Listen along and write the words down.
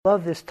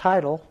Love this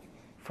title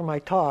for my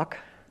talk,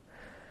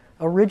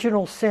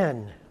 Original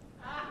Sin.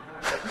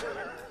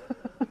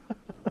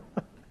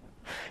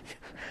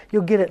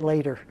 You'll get it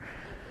later.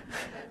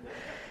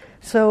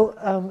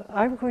 So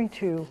I'm going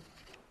to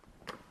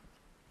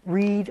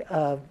read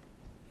a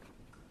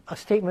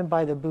statement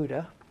by the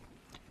Buddha.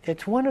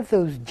 It's one of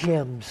those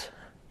gems,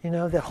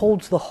 that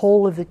holds the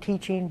whole of the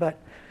teaching, but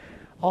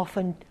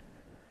often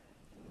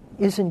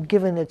isn't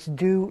given its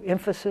due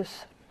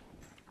emphasis.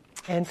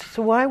 And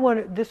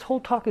so this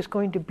whole talk is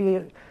going to be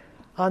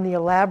on the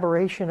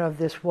elaboration of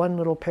this one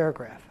little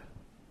paragraph.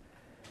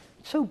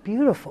 It's so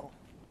beautiful.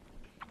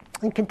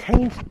 It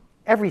contains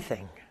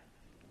everything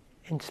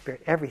in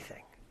spirit,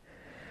 everything.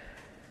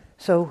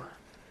 So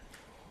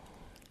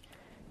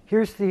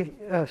here's the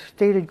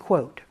stated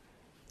quote.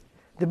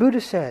 The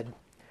Buddha said,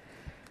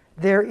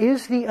 "There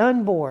is the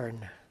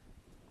unborn,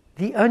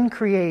 the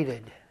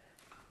uncreated,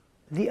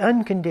 the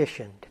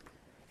unconditioned,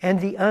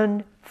 and the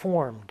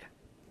unformed.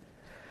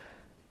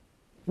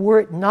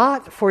 Were it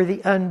not for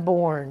the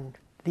unborn,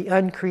 the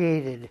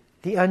uncreated,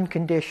 the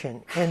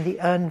unconditioned, and the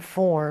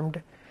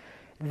unformed,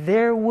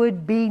 there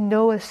would be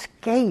no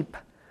escape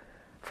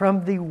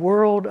from the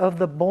world of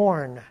the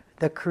born,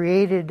 the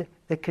created,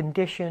 the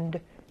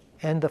conditioned,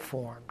 and the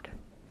formed."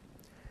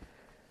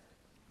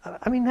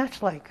 I mean,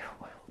 that's like,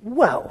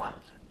 whoa,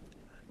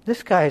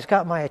 this guy's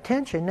got my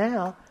attention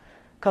now,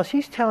 because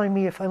he's telling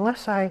me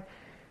unless I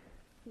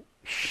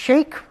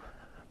shake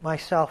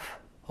myself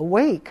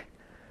awake,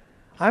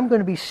 I'm going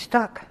to be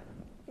stuck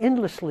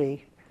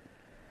endlessly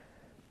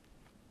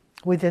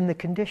within the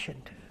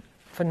conditioned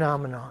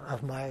phenomena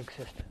of my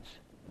existence,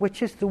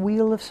 which is the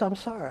wheel of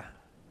samsara.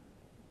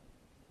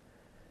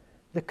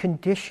 The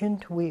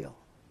conditioned wheel.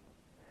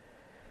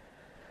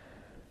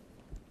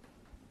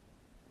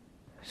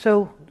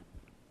 So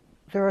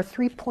there are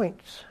 3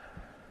 points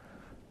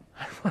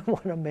I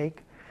want to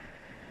make.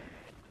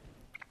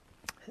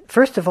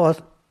 First of all,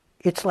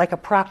 it's like a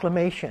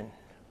proclamation,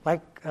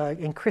 like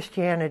in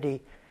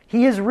Christianity,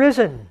 "He is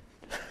risen,"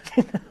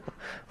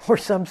 or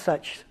some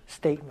such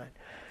statement.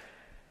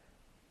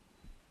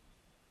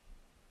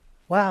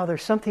 Wow,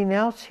 there's something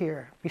else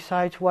here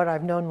besides what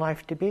I've known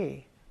life to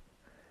be.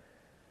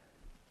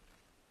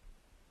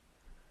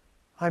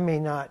 I may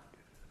not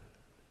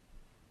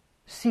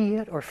see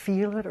it or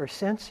feel it or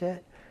sense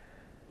it,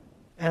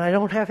 and I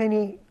don't have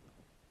any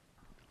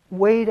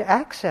way to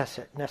access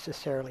it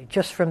necessarily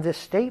just from this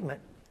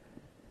statement.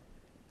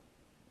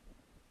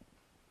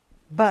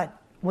 But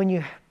when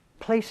you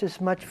place as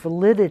much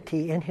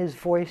validity in his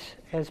voice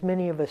as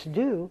many of us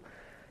do,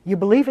 you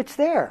believe it's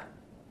there.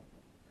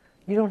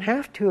 You don't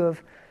have to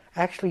have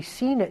actually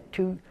seen it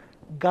to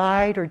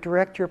guide or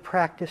direct your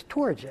practice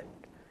towards it,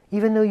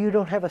 even though you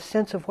don't have a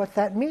sense of what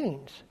that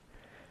means.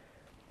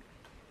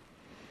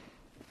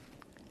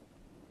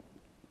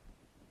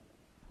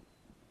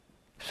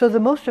 So the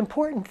most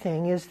important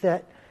thing is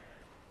that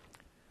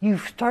you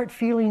start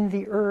feeling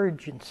the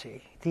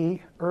urgency, the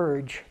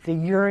urge, the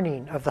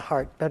yearning of the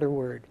heart, better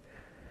word,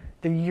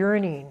 the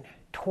yearning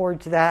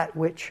towards that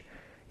which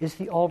is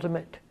the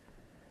ultimate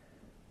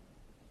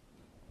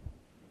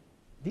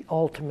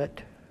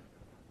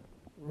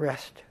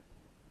rest.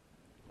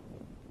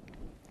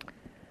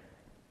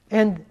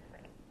 And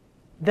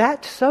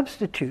that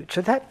substitutes,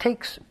 or that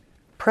takes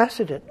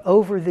precedent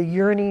over the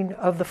yearning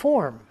of the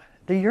form.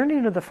 The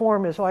yearning of the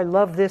form is, I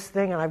love this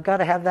thing and I've got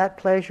to have that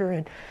pleasure,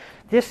 and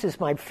this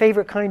is my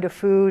favorite kind of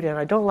food and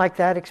I don't like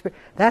that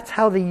experience. That's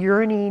how the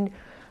yearning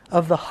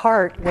of the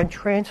heart, when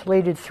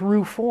translated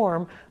through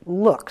form,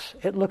 looks.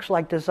 It looks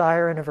like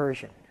desire and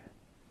aversion.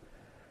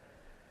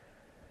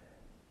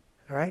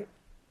 All right?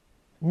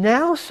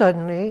 Now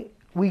suddenly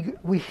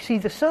we see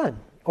the sun,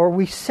 or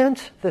we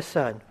sense the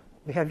sun.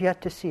 We have yet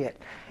to see it.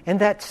 And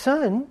that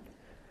sun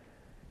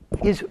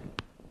is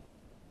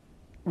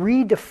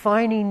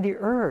redefining the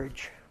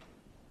urge,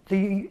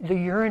 the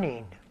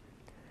yearning.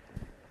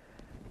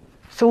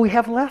 So we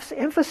have less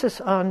emphasis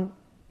on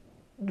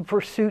the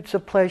pursuits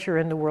of pleasure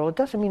in the world. It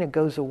doesn't mean it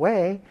goes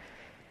away.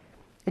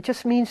 It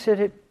just means that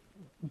it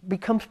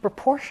becomes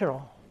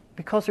proportional,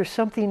 because there's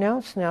something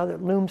else now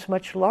that looms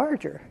much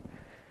larger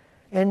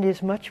and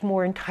is much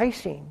more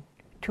enticing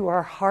to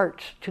our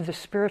hearts, to the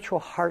spiritual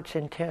heart's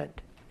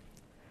intent.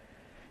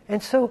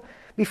 And so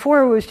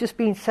before it was just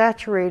being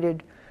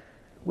saturated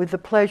with the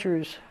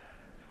pleasures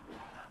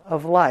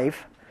of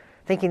life,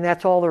 thinking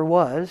that's all there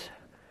was,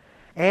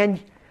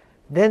 and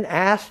then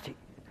asked,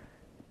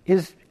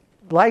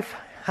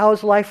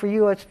 how's life for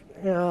you? It's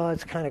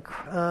kind of,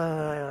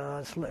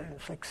 it's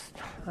like,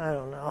 I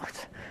don't know.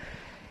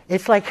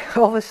 It's like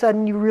all of a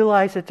sudden you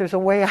realize that there's a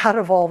way out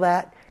of all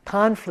that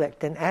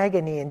conflict and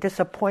agony and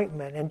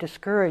disappointment and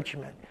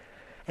discouragement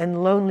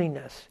and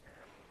loneliness.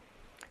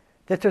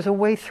 That there's a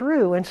way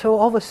through. And so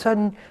all of a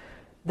sudden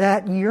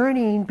that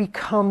yearning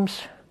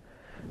becomes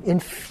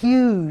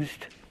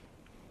infused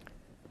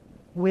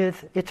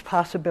with its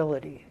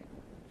possibility.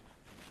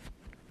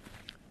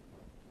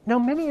 Now,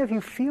 many of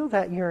you feel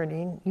that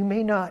yearning. You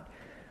may not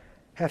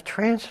have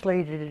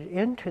translated it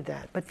into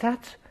that, but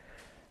that's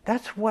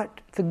That's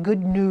what the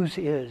good news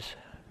is.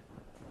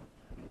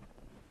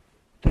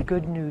 The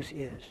good news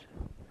is.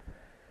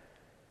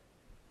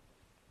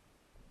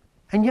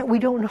 And yet we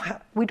don't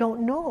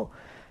know.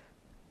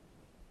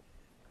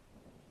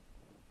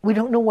 We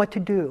don't know what to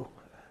do.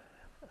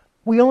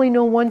 We only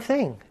know one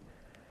thing,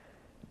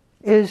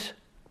 is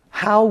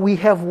how we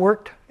have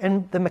worked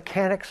in the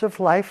mechanics of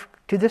life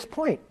to this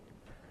point,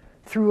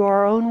 through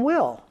our own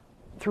will,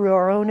 through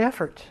our own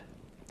efforts.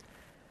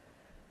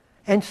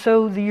 And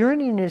so the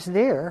yearning is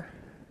there,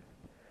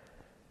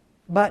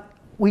 but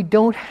we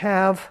don't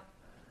have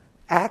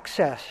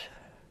access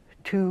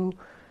to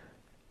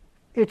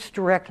its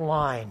direct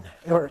line,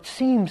 or it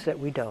seems that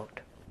we don't.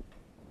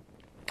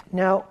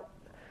 Now,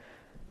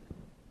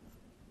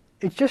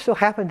 it just so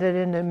happened that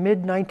in the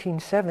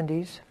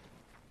mid-1970s,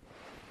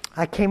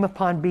 I came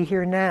upon Be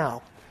Here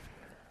Now.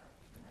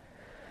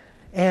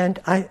 And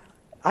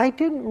I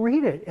didn't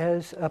read it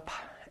as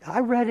I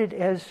read it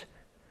as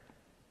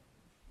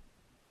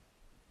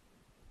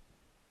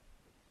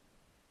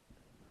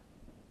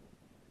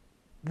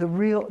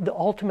the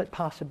ultimate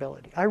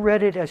possibility. I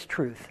read it as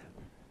truth.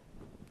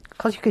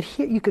 Because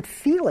you could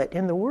feel it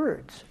in the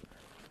words.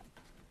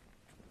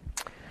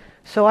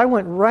 So I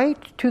went right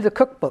to the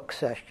cookbook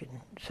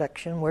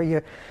section where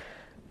you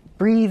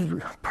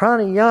breathe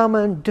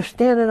pranayama and just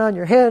standing on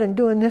your head and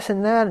doing this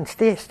and that and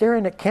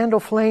staring at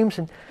candle flames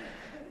and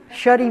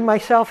shutting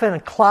myself in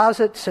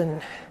closets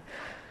and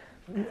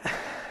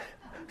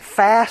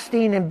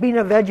fasting and being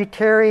a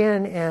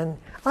vegetarian and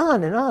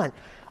on and on.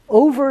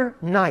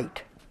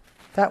 Overnight,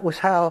 that was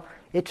how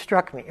it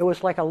struck me. It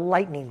was like a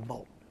lightning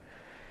bolt.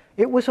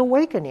 It was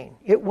awakening.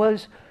 It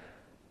was,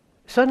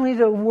 suddenly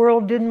the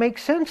world didn't make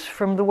sense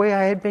from the way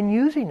I had been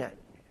using it.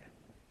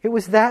 It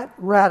was that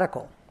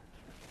radical.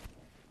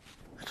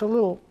 It's a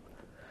little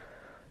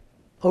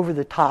over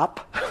the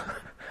top,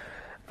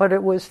 but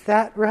it was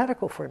that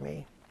radical for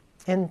me.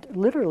 And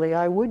literally,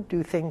 I would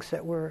do things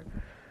that were,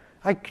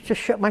 I just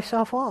shut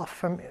myself off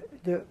from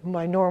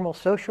my normal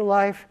social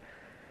life.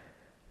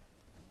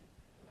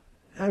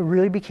 I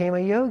really became a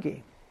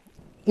yogi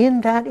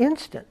in that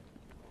instant.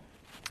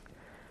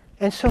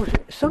 And so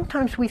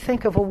sometimes we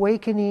think of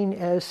awakening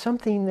as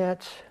something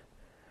that's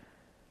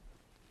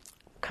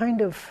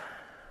kind of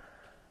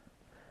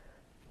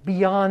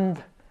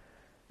beyond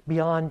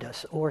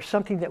us, or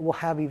something that we'll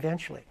have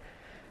eventually.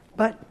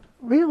 But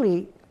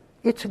really,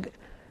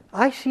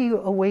 I see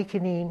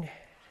awakening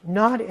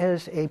not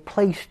as a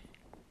place,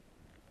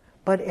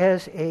 but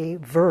as a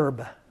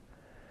verb.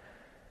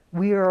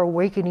 We are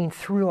awakening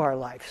through our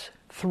lives,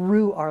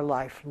 through our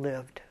life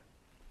lived.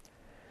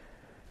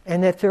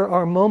 And that there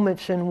are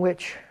moments in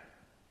which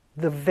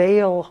the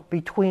veil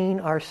between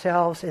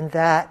ourselves and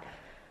that,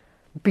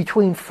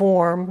 between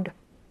formed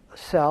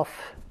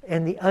self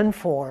and the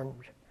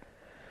unformed,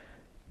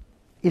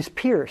 is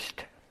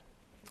pierced.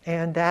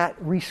 And that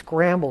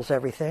re-scrambles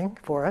everything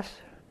for us.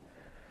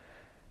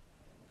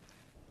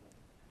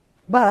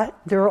 But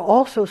there are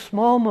also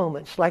small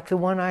moments, like the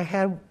one I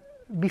had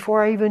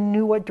before I even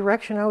knew what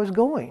direction I was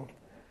going.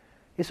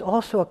 It's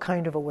also a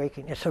kind of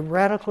awakening. It's a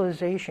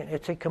radicalization.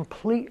 It's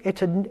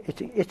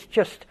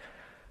just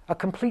a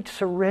complete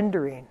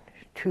surrendering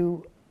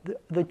to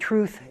the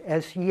truth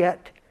as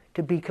yet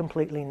to be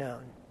completely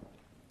known.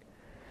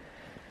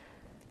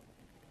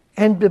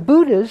 And the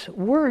Buddha's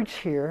words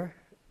here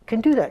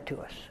can do that to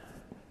us.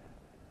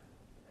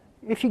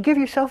 If you give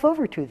yourself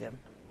over to them,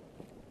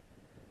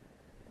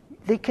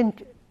 they can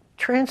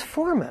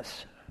transform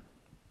us,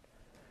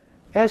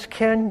 as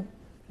can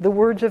the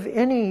words of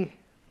any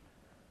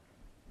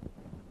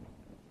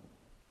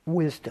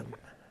wisdom.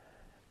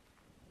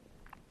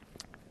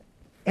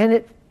 And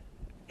it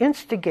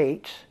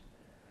instigates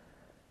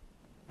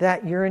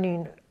that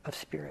yearning of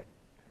spirit.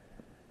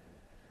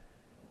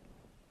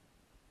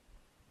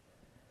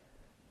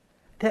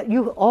 That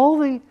all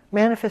the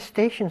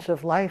manifestations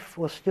of life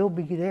will still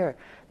be there,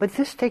 but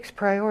this takes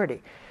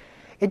priority.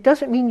 It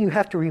doesn't mean you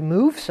have to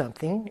remove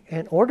something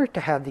in order to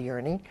have the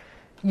yearning.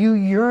 You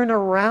yearn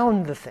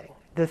around the thing.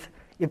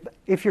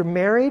 If you're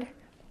married,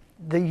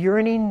 the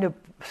yearning, the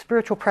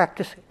spiritual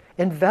practice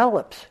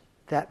envelops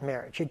that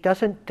marriage. It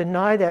doesn't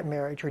deny that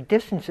marriage or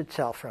distance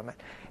itself from it.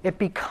 It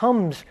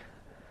becomes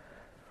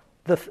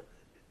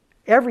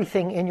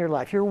everything in your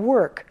life. Your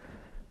work,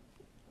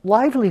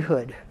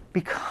 livelihood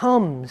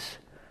becomes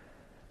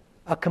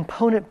a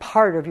component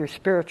part of your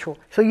spiritual.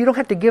 So you don't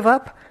have to give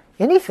up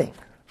anything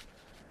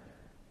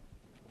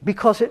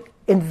because it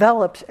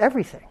envelops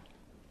everything.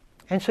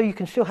 And so you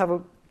can still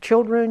have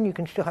children, you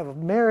can still have a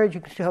marriage,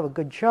 you can still have a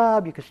good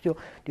job, you can still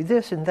do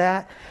this and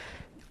that.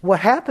 What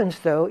happens,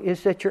 though,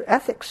 is that your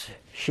ethics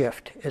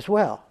shift as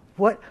well.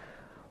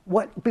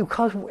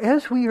 Because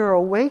as we are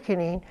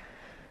awakening,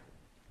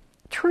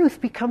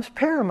 truth becomes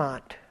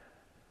paramount.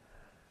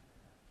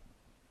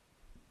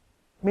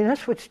 I mean,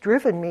 that's what's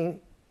driven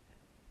me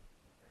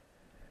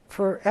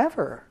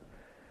forever.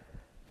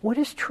 What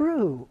is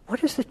true?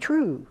 What is the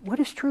true? What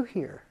is true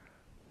here?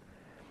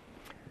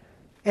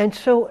 And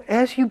so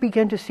as you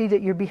begin to see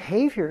that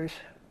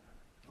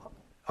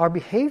our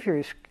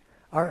behaviors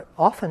are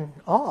often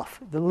off.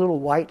 The little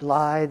white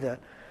lie, the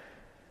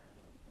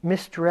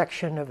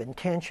misdirection of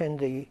intention,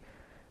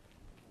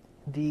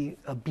 the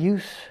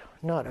abuse,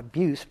 not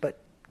abuse, but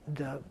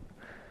the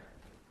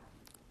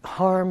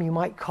harm you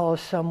might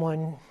cause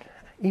someone,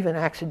 even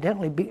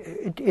accidentally,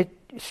 it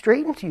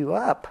straightens you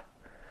up.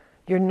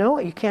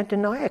 You can't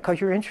deny it because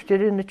you're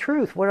interested in the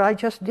truth. What I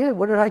just did,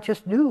 what did I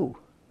just do?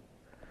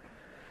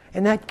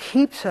 And that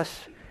keeps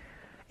us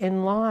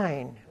in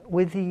line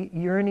with the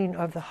yearning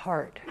of the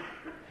heart.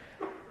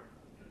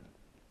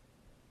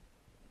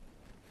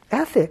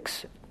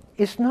 Ethics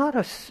is not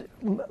a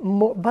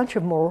bunch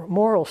of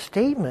moral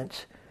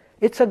statements.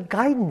 It's a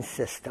guidance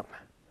system.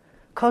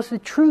 Because the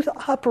truth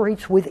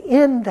operates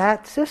within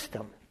that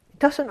system. It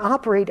doesn't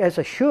operate as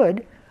a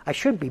should. I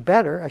should be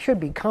better. I should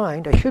be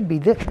kind. I should be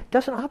this. It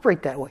doesn't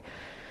operate that way.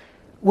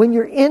 When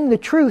you're in the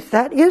truth,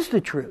 that is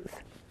the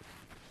truth.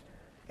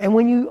 And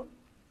when you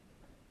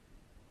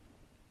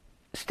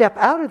step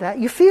out of that,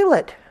 you feel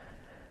it.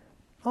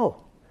 Oh,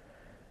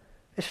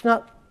 it's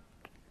not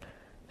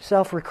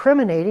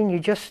self-recriminating. You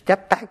just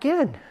step back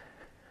in.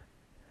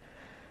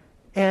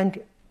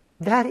 And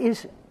that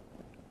is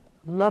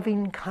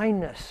loving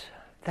kindness.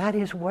 That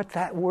is what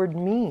that word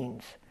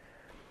means.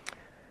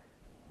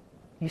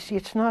 You see,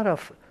 it's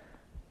not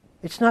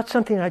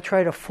something I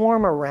try to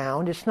form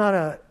around. It's not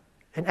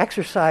an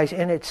exercise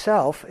in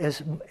itself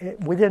as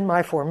within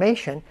my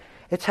formation.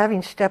 It's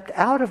having stepped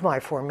out of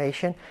my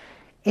formation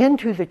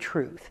into the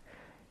truth.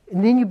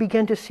 And then you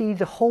begin to see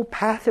the whole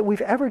path that we've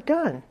ever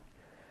done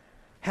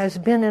has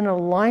been in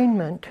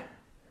alignment,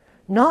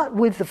 not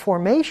with the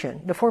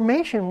formation. The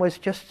formation was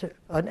just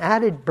an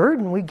added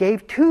burden we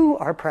gave to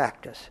our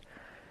practice.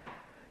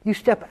 You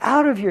step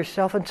out of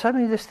yourself and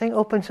suddenly this thing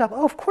opens up.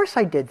 Oh, of course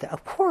I did that.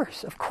 Of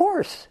course,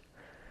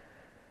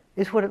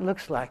 is what it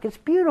looks like. It's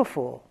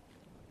beautiful.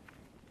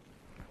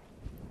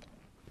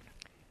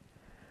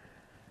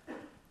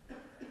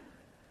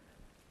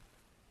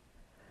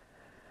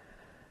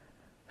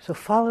 So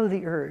follow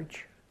the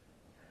urge.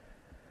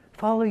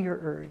 Follow your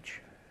urge.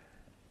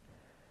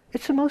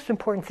 It's the most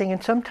important thing,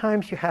 and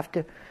sometimes you have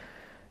to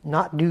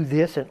not do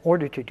this in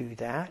order to do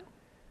that.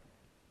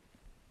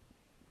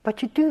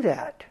 But you do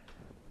that.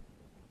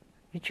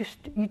 You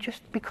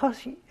just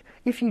because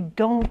if you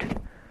don't,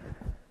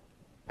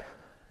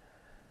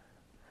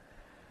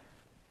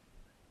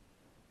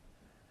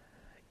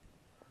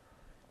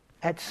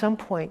 at some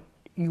point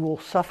you will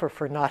suffer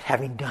for not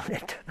having done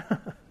it.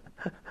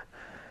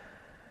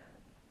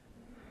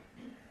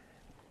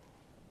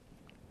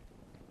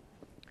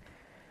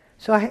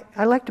 So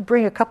I like to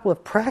bring a couple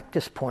of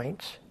practice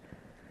points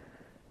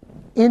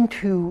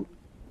into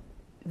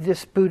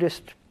this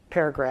Buddhist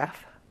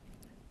paragraph,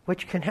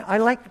 which I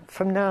like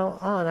from now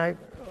on, I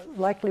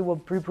likely will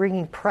be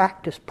bringing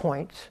practice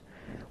points,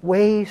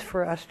 ways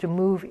for us to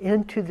move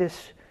into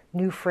this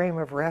new frame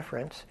of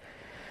reference.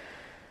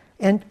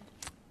 And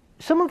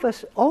some of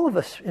us, all of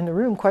us in the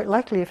room quite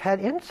likely have had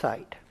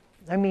insight.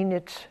 I mean,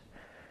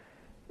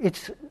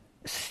 it's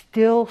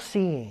still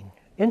seeing.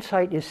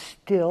 Insight is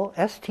still,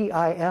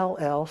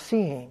 S-T-I-L-L,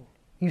 seeing.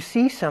 You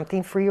see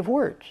something free of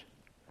words.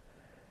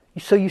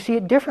 So you see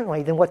it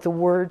differently than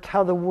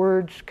how the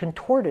words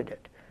contorted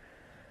it.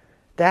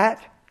 That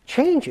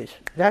changes.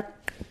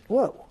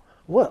 Whoa.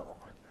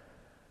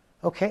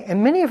 Okay,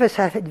 and many of us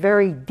have had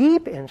very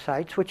deep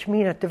insights, which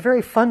mean at the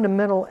very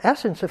fundamental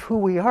essence of who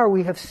we are,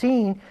 we have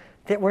seen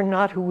that we're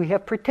not who we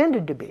have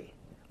pretended to be.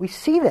 We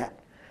see that.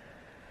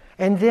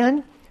 And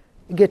then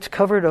it gets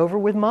covered over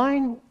with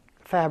mind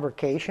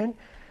fabrication,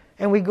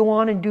 and we go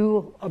on and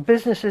do a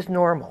business as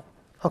normal.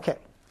 Okay,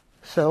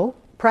 so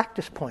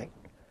practice point.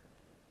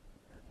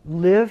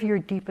 Live your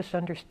deepest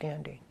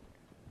understanding.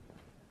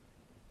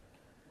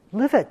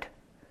 Live it.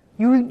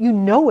 You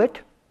know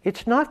it.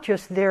 It's not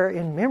just there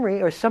in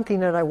memory or something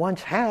that I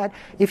once had.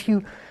 If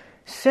you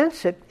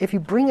sense it, if you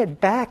bring it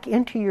back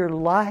into your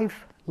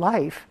life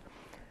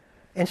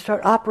and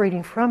start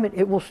operating from it,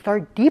 it will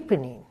start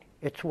deepening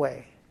its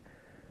way.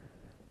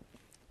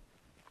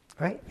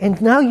 Right?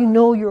 And now you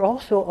know you're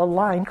also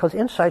aligned, because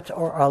insights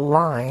are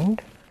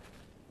aligned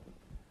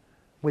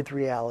with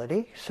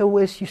reality. So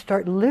as you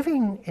start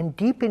living and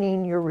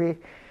deepening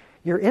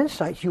your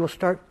insights, you'll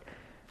start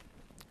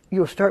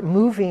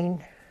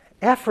moving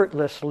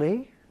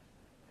effortlessly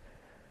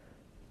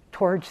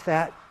towards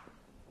that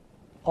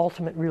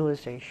ultimate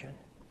realization.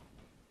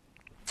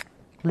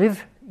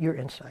 Live your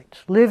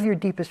insights. Live your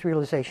deepest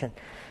realization.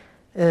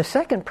 And the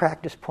second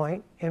practice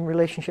point in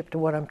relationship to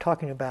what I'm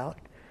talking about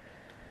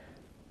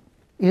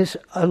is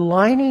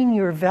aligning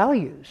your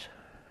values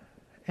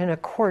in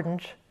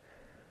accordance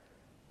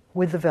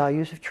with the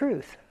values of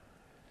truth.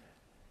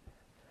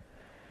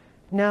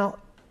 Now,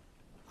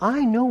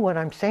 I know what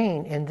I'm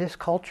saying in this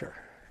culture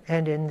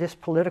and in this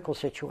political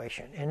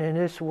situation and in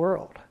this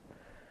world.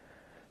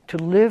 To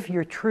live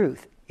your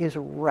truth is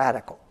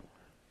radical.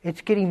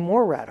 It's getting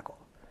more radical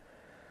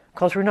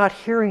because we're not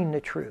hearing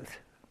the truth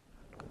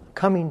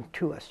coming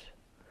to us.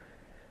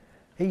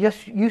 It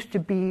just used to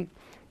be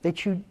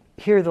that you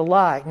hear the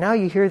lie. Now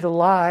you hear the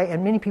lie,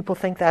 and many people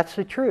think that's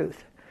the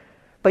truth.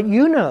 But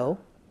you know,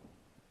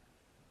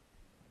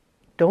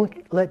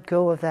 don't let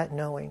go of that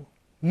knowing.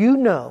 You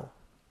know,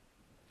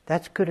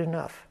 that's good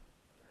enough.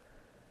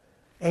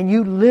 And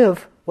you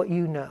live what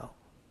you know.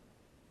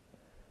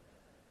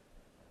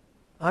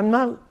 I'm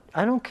not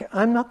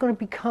going to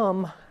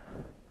become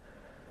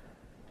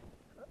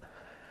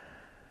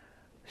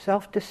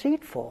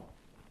self-deceitful.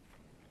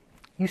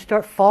 You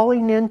start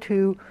falling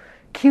into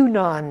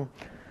QAnon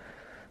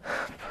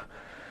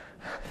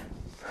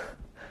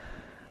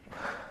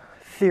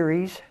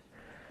theories.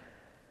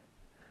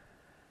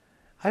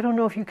 I don't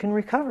know if you can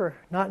recover,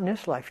 not in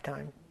this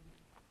lifetime.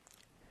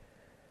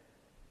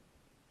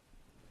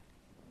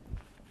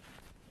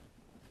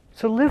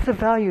 So live the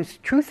values.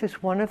 Truth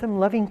is one of them.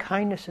 Loving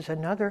kindness is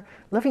another.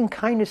 Loving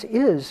kindness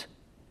is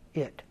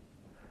it.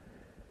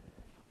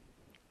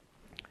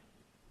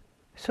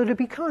 So to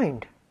be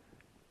kind.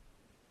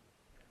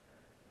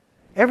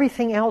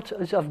 Everything else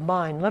is of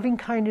mind. Loving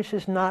kindness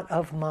is not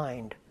of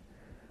mind.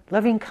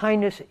 Loving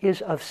kindness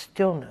is of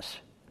stillness.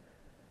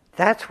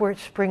 That's where it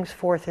springs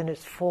forth in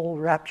its full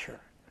rapture.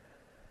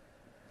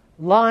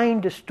 Lying,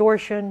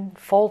 distortion,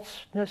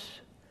 falseness,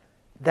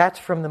 that's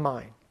from the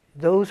mind.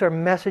 Those are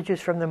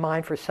messages from the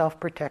mind for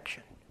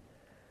self-protection,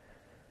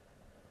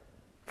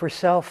 for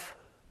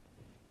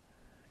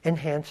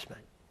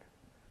self-enhancement.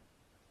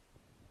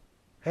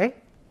 Okay?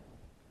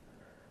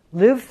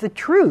 Live the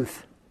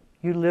truth.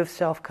 You live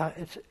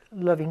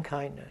loving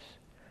kindness.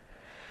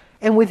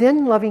 And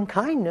within loving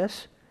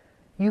kindness,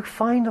 you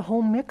find the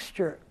whole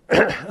mixture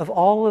of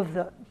all of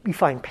you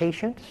find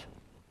patience,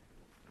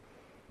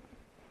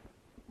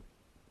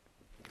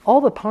 all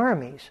the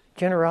paramis,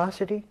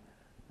 generosity,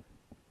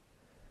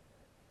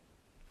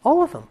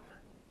 all of them.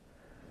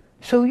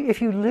 So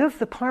if you live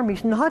the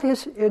paramis, not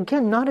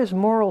as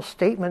moral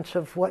statements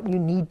of what you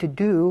need to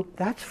do,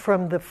 that's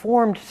from the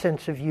formed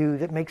sense of you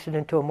that makes it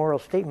into a moral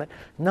statement,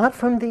 not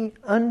from the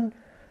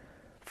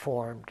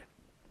unformed.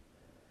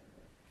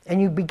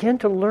 And you begin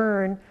to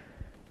learn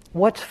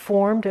what's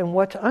formed and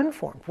what's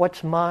unformed,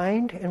 what's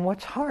mind and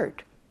what's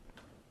heart,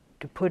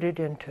 to put it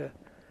into.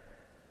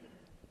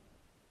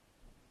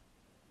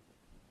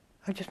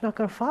 I'm just not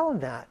going to follow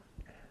that.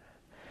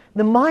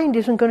 The mind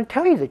isn't going to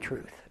tell you the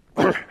truth.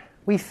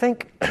 We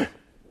think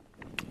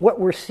what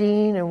we're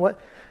seeing and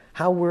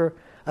how we're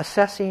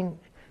assessing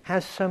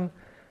has some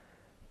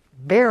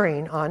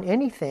bearing on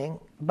anything,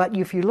 but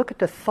if you look at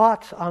the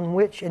thoughts on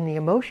which and the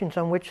emotions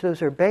on which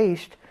those are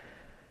based,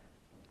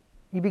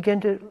 you begin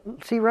to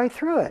see right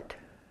through it.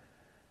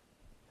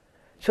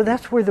 So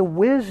that's where the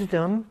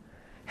wisdom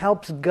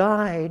helps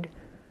guide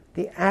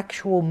the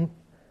actual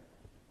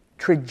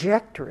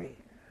trajectory.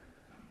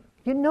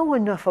 You know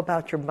enough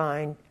about your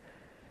mind.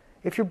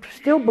 If you're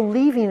still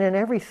believing in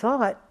every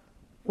thought,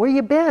 where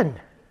you been?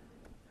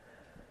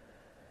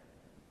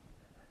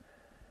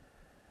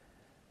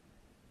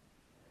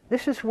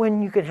 This is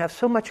when you can have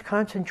so much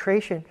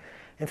concentration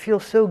and feel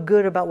so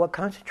good about what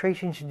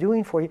concentration is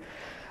doing for you,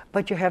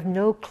 but you have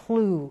no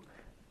clue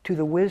to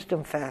the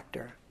wisdom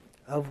factor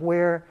of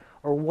where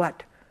or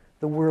what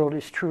the world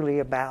is truly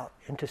about,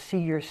 and to see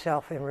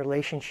yourself in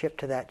relationship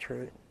to that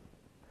truth.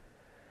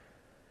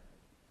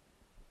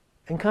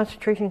 And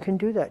concentration can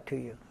do that to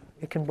you.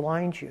 It can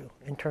blind you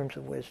in terms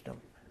of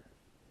wisdom.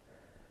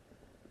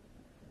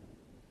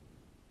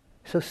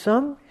 So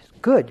some is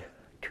good,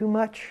 too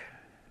much,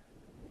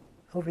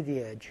 over the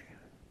edge.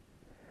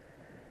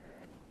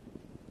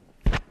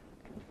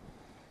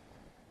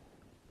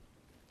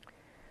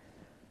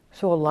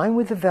 So align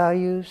with the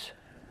values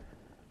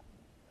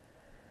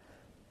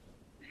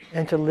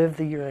and to live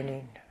the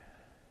yearning.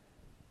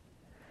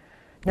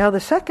 Now the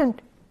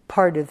second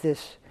part of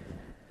this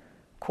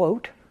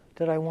quote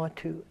that I want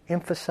to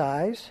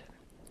emphasize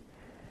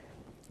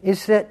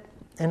is that,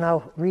 and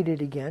I'll read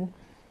it again,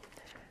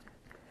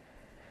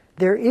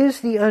 there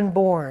is the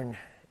unborn,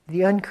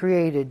 the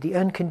uncreated, the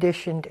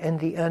unconditioned, and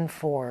the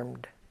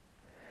unformed.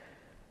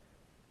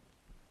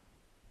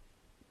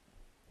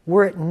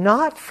 Were it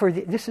not for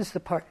this is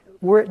the part,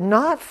 were it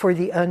not for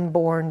the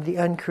unborn, the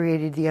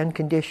uncreated, the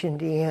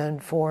unconditioned, the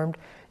unformed,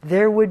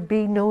 there would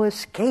be no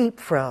escape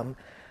from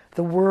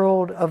the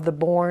world of the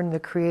born, the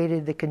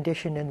created, the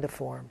conditioned, and the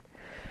formed.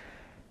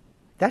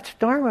 That's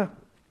Dharma.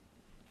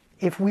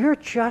 If we're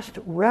just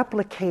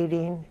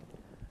replicating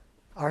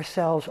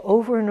ourselves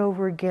over and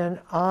over again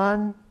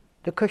on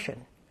the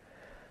cushion,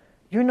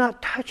 you're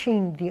not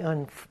touching the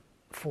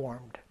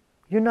unformed.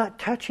 You're not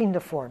touching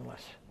the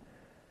formless.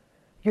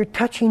 You're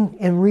touching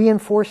and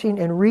reinforcing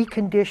and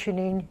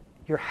reconditioning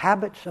your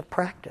habits of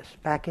practice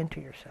back into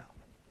yourself.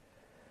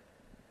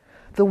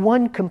 The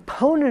one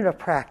component of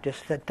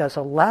practice that does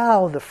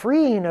allow the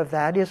freeing of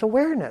that is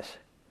awareness.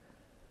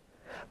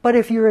 But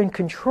if you're in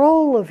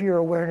control of your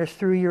awareness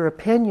through your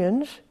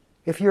opinions,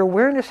 if your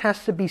awareness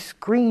has to be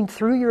screened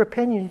through your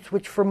opinions,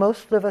 which for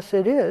most of us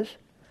it is,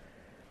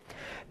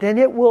 then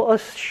it will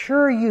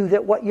assure you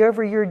that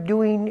whatever you're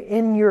doing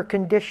in your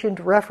conditioned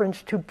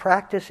reference to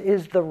practice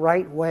is the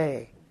right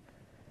way.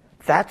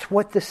 That's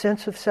what the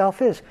sense of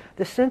self is.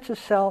 The sense of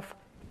self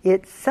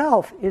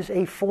itself is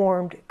a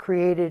formed,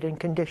 created, and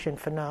conditioned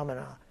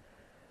phenomena.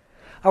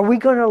 Are we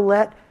going to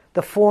let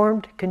the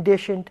formed,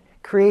 conditioned,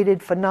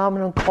 created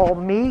phenomenon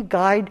called me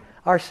guide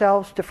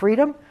ourselves to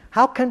freedom?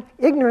 How can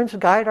ignorance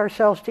guide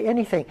ourselves to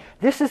anything?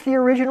 This is the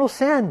original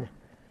sin.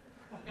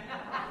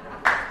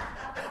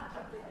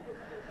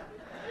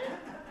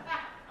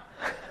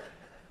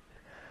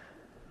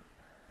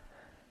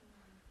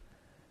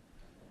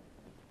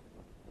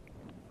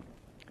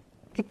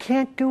 It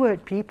can't do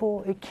it,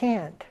 people. It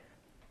can't.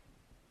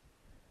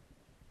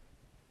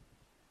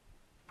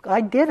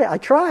 I did it. I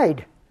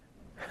tried.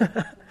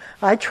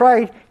 I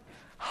tried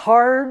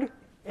hard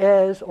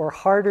as or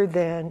harder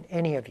than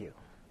any of you.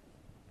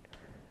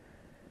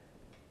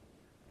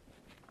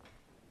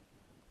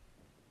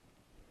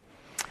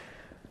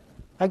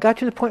 I got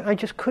to the point I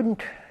just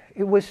couldn't.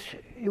 It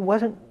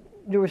wasn't.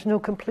 There was no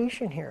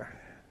completion here.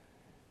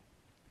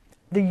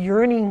 The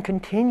yearning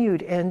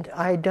continued, and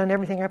I had done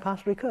everything I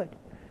possibly could.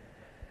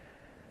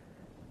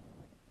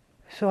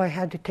 So I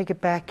had to take it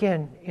back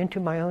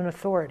into my own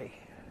authority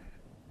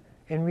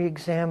and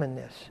re-examine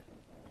this.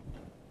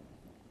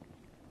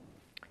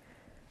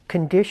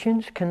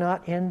 Conditions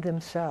cannot end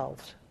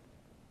themselves.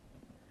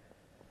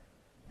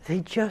 They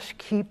just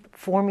keep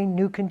forming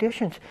new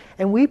conditions.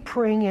 And we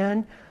bring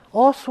in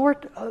all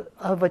sorts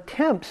of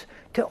attempts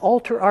to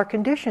alter our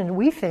condition.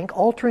 We think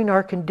altering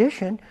our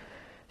condition,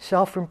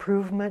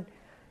 self-improvement,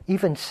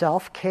 even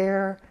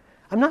self-care.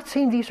 I'm not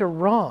saying these are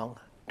wrong.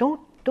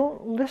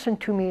 Don't listen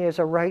to me as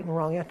a right and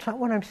wrong. That's not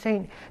what I'm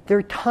saying. There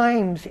are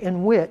times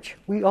in which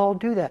we all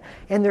do that.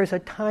 And there's a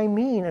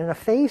timing and a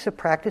phase of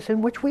practice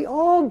in which we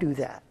all do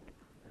that.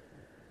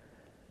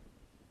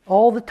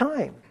 All the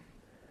time.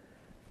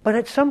 But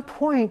at some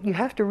point, you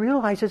have to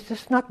realize it's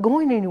just not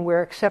going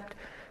anywhere except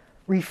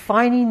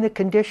refining the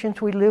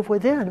conditions we live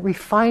within,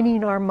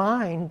 refining our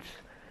minds.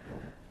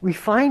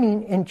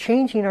 Refining and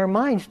changing our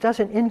minds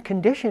doesn't end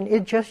condition,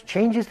 it just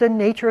changes the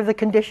nature of the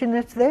condition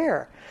that's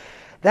there.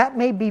 That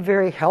may be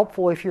very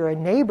helpful if you're a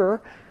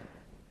neighbor,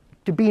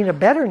 to being a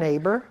better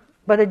neighbor,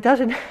 but it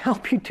doesn't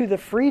help you to the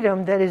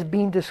freedom that is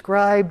being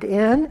described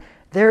in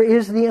there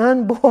is the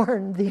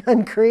unborn, the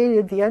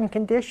uncreated, the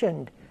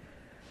unconditioned.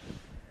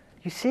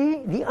 You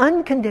see? The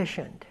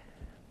unconditioned.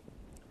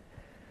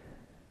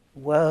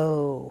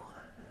 Whoa.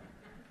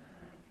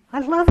 I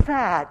love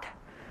that.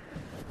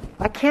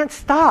 I can't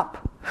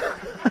stop.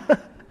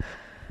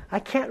 I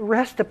can't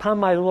rest upon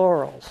my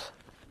laurels.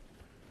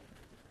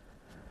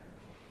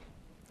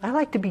 I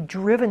like to be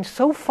driven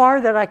so far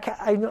that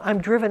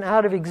I'm driven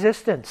out of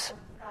existence.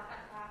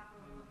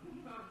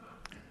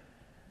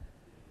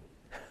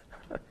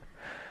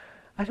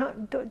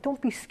 Don't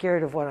be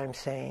scared of what I'm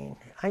saying.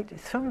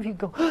 Some of you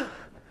go,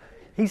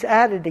 he's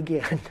at it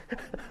again.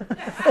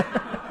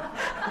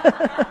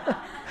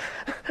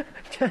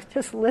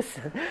 just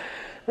listen.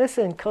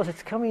 Listen, because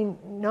it's coming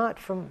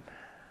from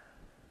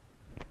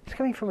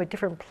a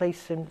different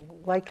place than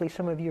likely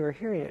some of you are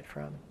hearing it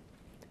from.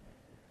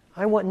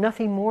 I want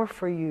nothing more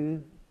from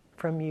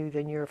you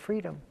than your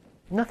freedom.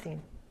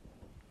 Nothing.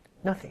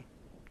 Nothing.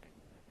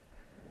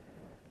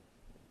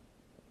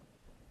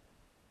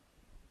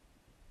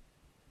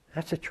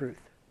 That's the truth.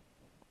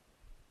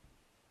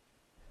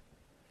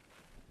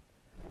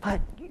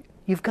 But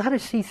you've got to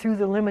see through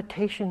the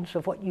limitations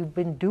of what you've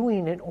been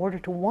doing in order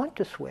to want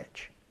to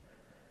switch.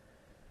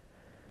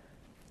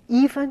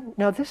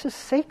 Now this is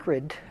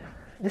sacred.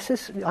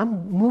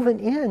 I'm moving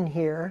in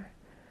here.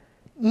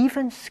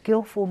 Even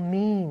skillful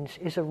means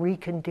is a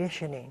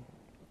reconditioning.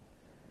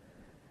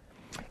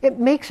 It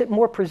makes it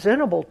more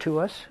presentable to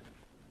us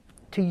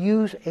to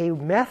use a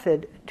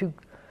method to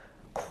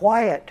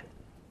quiet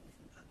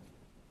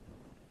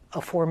a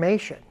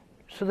formation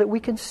so that we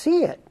can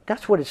see it.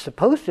 That's what it's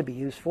supposed to be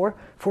used for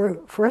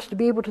us to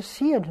be able to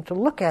see it and to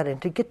look at it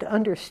and to get to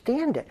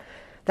understand it.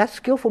 That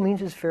skillful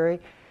means is very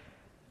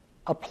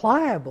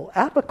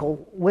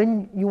applicable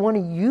when you want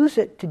to use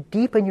it to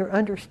deepen your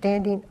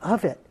understanding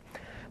of it.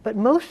 But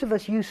most of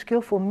us use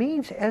skillful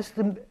means as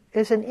an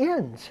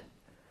ends,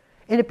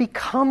 and it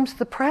becomes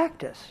the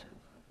practice.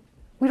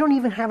 We don't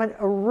even have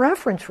a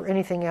reference for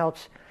anything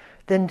else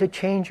than to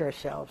change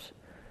ourselves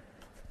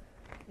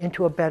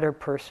into a better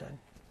person.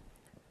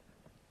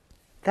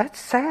 That's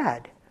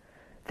sad.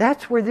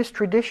 That's where this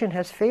tradition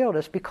has failed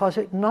us, because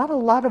not a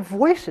lot of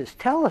voices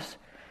tell us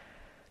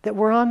that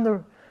we're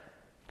on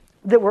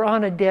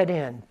a dead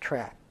end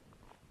track.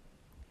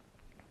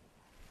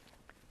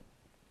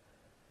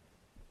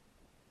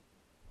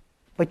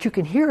 But you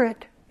can hear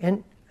it,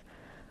 and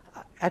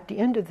at the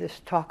end of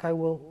this talk I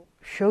will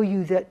show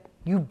you that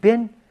you've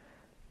been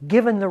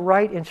given the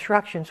right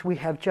instructions. We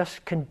have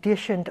just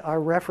conditioned our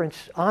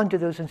reference onto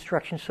those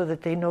instructions so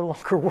that they no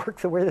longer work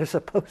the way they're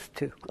supposed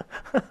to.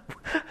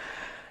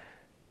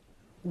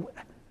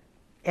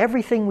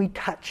 Everything we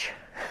touch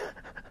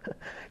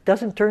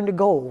doesn't turn to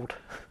gold.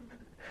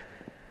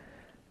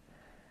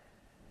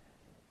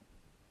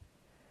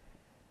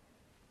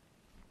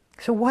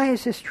 So why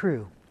is this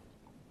true?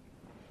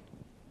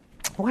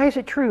 Why is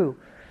it true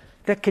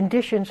that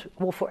conditions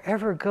will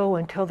forever go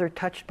until they're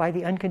touched by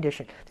the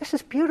unconditioned. This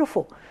is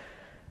beautiful.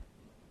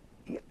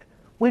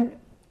 When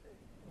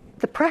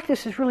the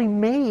practice is really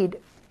made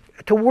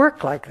to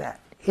work like that,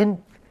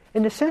 in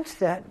the sense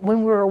that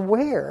when we're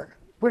aware,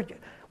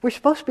 we're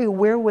supposed to be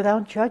aware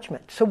without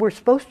judgment. So we're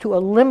supposed to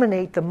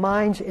eliminate the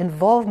mind's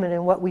involvement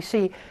in what we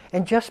see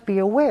and just be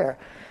aware.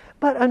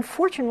 But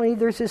unfortunately,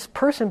 there's this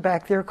person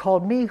back there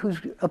called me who's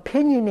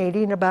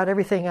opinionating about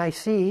everything I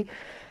see,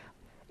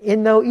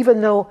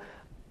 even though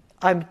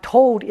I'm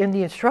told in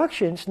the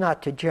instructions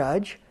not to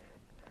judge.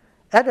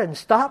 That doesn't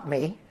stop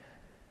me.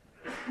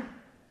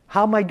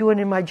 How am I doing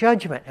in my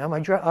judgment?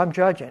 I'm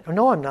judging. Oh,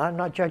 no, I'm not. I'm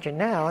not judging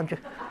now.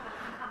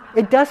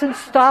 It doesn't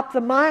stop the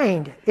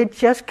mind. It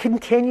just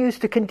continues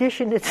to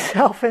condition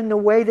itself in the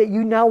way that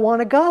you now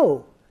want to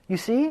go. You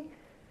see?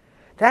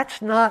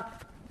 That's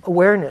not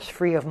awareness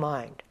free of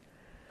mind.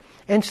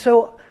 And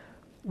so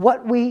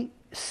what we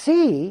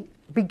see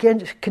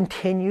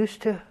continues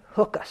to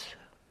hook us.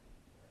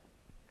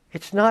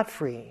 It's not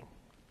freeing.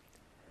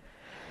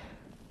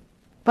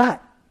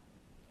 But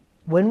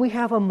when we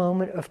have a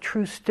moment of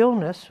true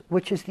stillness,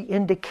 which is the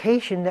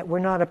indication that we're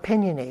not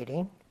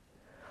opinionating,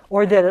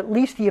 or that at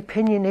least the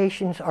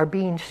opinionations are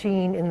being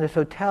seen in the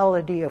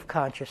totality of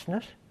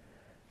consciousness,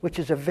 which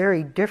is a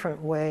very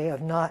different way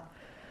of not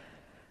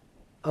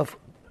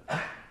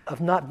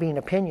being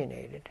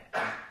opinionated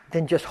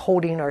than just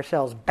holding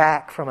ourselves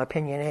back from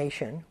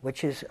opinionation,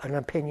 which is an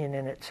opinion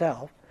in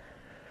itself.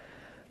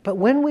 But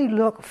when we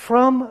look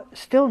from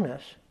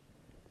stillness,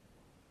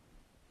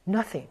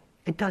 nothing.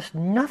 It does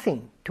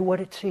nothing to what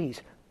it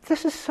sees.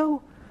 This is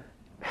so...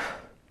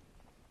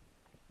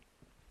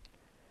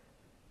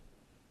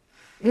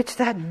 It's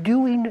that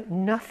doing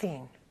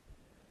nothing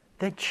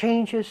that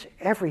changes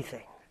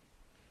everything.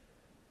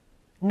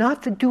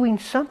 Not the doing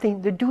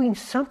something. The doing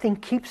something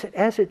keeps it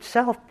as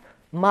itself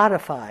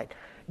modified.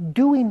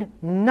 Doing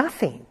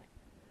nothing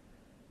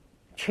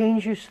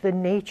changes the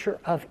nature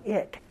of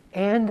it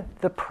and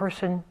the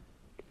person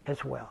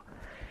as well.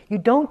 You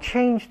don't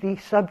change the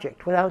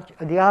object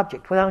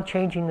without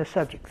changing the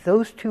subject.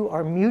 Those two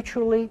are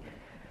mutually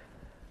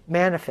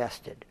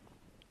manifested.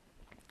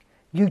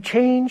 You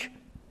change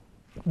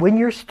when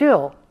you're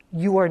still,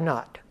 you are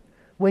not.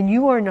 When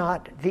you are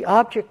not, the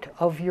object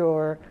of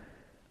your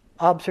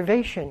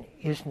observation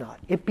is not.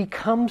 It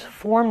becomes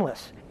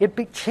formless.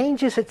 It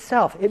changes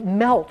itself. It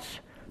melts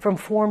from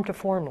form to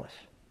formless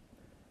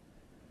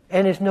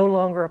and is no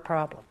longer a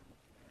problem.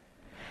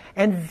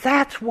 And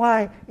that's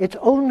why it's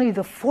only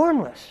the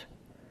formless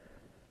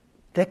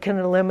that can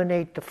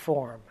eliminate the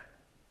form,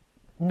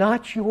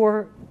 not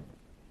your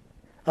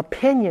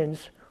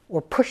opinions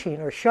or pushing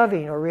or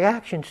shoving or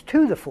reactions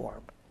to the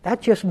form.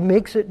 That just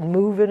makes it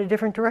move in a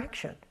different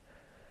direction.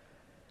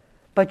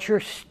 But your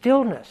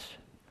stillness,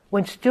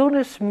 when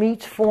stillness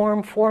meets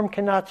form, form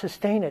cannot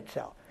sustain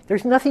itself.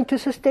 There's nothing to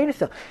sustain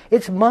itself.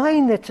 It's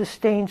mind that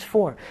sustains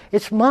form.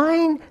 It's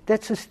mind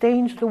that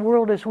sustains the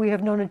world as we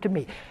have known it to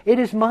be. It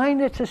is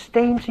mind that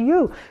sustains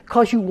you,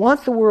 because you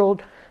want the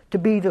world to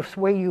be the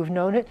way you've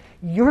known it.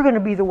 You're going to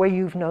be the way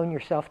you've known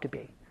yourself to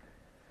be.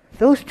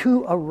 Those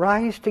two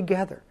arise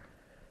together.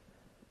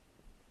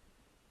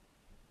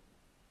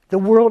 The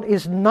world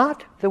is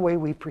not the way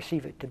we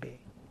perceive it to be.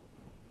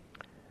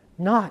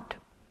 Not.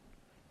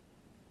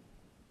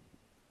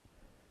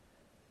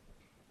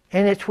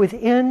 And it's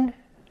within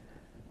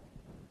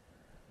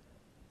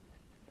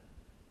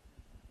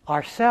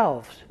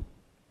ourselves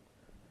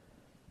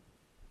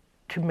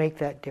to make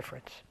that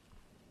difference.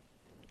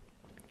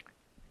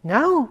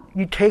 Now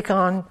you take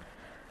on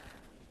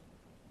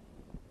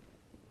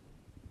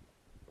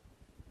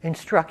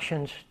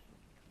instructions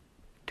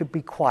to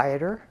be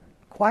quieter.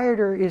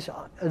 Quieter is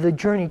the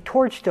journey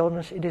towards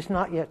stillness. It is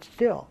not yet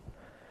still.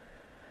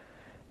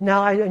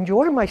 Now I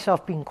enjoy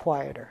myself being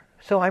quieter,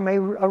 so I may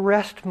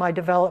arrest my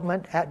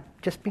development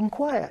at just being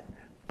quiet.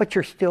 But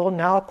you're still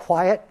now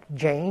quiet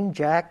Jane,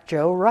 Jack,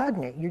 Joe,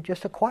 Rodney. You're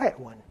just a quiet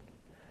one.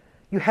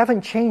 You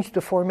haven't changed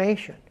the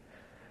formation.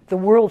 The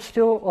world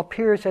still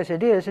appears as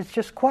it is. It's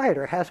just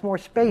quieter, has more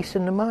space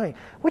in the mind,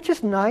 which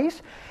is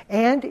nice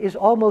and is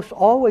almost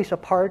always a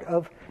part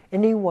of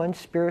anyone's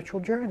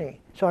spiritual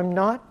journey. So I'm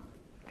not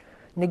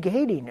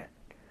negating it.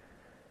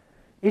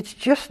 It's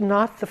just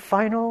not the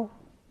final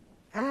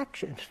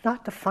action. It's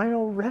not the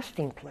final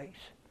resting place.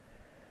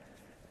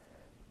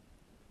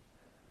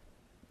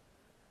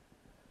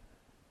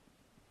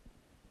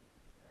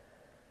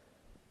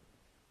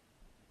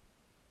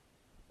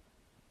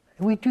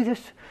 And we do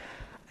this.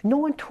 No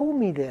one told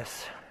me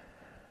this.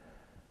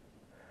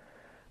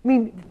 I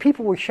mean,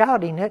 people were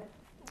shouting it.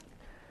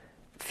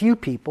 Few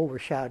people were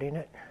shouting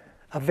it.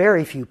 A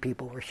very few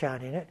people were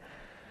shouting it.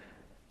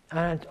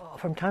 And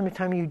from time to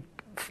time, you'd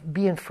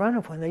be in front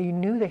of one that you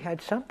knew they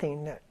had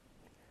something that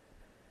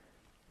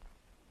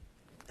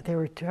they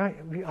were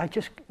trying.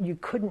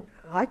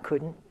 I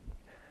couldn't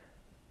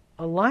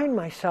align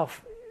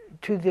myself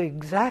to the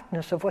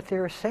exactness of what they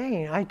were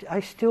saying.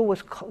 I still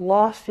was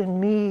lost in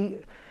me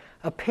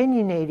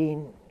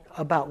opinionating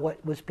about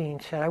what was being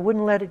said. I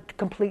wouldn't let it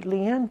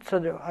completely in so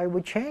that I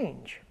would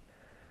change.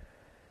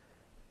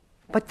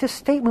 But this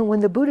statement, when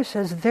the Buddha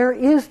says, there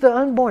is the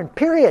unborn,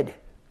 period.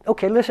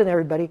 Okay, listen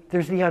everybody,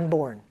 there's the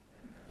unborn.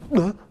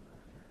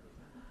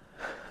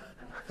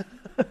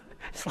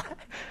 It's like,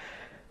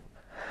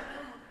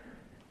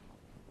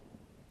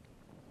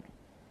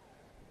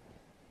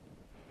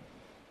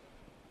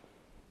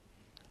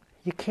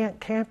 you can't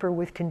tamper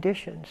with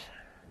conditions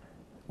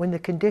when the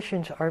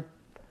conditions are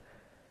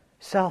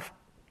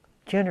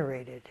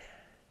self-generated.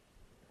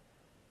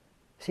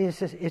 See,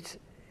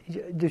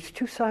 there's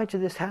two sides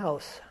of this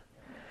house.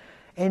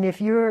 And if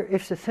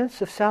the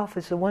sense of self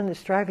is the one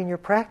that's driving your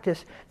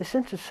practice, the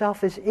sense of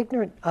self is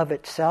ignorant of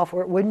itself,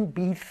 or it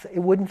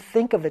wouldn't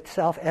think of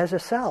itself as a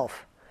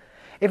self.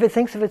 If it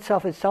thinks of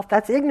itself as self,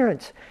 that's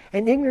ignorance.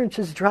 And ignorance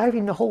is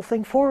driving the whole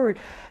thing forward.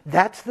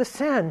 That's the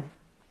sin.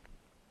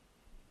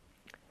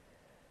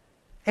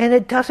 And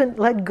it doesn't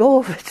let go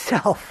of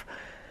itself.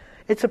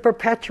 It's a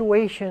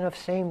perpetuation of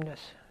sameness.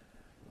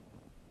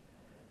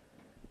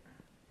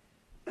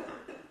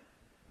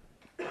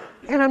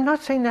 And I'm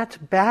not saying that's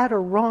bad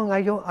or wrong.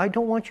 I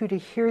don't want you to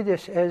hear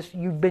this as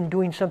you've been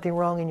doing something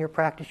wrong in your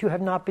practice. You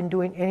have not been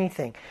doing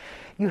anything.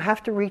 You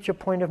have to reach a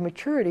point of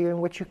maturity in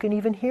which you can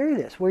even hear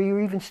this, where you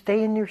even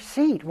stay in your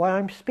seat while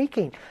I'm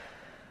speaking.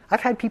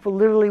 I've had people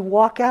literally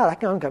walk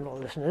out. I'm going to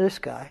listen to this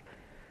guy,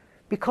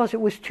 because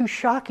it was too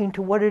shocking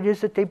to what it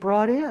is that they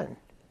brought in.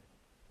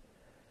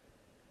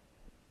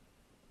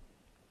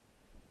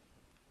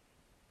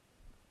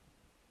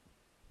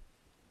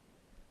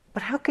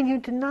 But how can you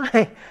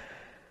deny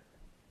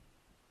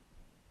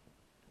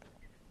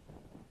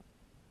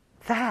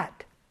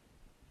that?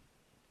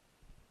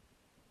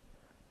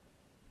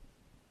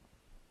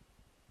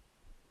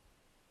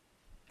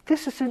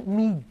 This isn't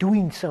me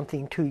doing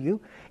something to you.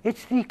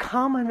 It's the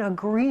common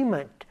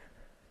agreement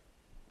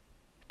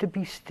to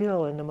be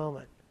still in the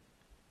moment.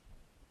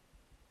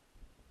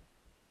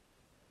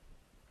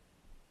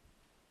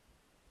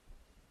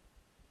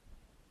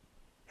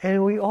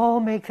 And we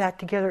all make that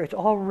together. It's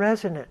all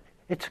resonant.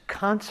 It's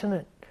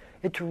consonant.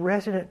 It's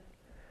resonant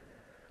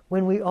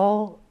when we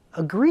all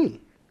agree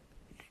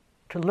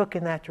to look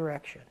in that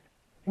direction.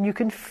 And you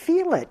can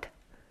feel it,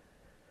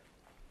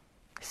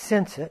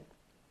 sense it.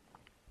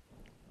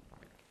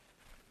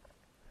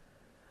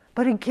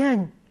 But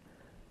again,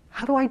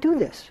 how do I do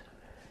this?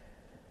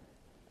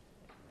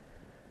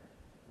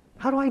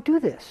 How do I do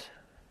this?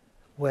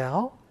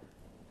 Well,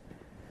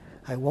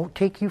 I won't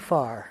take you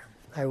far.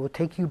 I will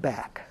take you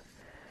back.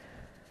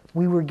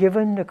 We were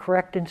given the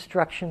correct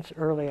instructions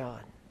early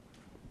on.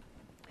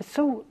 It's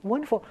so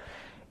wonderful.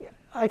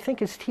 I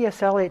think it's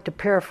T.S. Eliot, to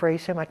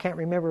paraphrase him, I can't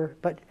remember,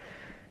 but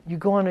you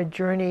go on a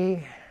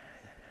journey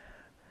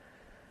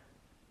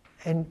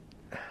and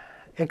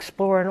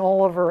explore, and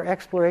all of our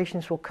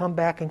explorations will come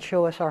back and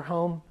show us our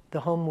home, the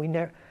home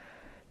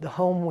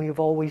we've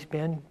always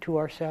been to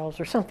ourselves,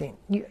 or something.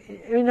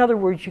 In other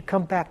words, you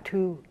come back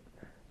to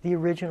the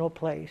original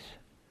place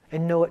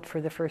and know it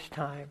for the first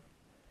time.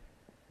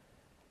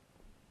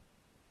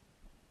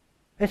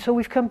 And so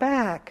we've come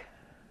back.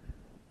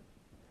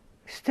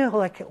 Still,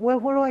 like, well,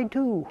 what do I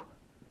do?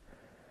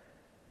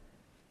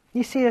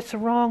 You see, it's the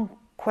wrong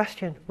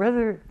question.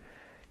 Rather,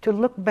 to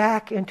look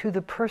back into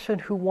the person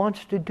who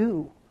wants to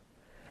do,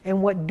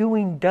 and what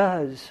doing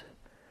does,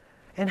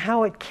 and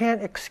how it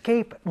can't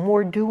escape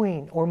more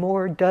doing, or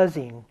more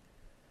doesing,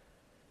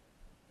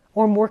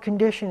 or more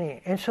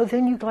conditioning. And so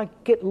then you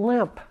get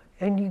limp,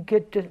 and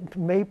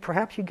you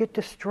perhaps you get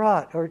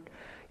distraught, or,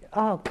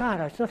 oh God,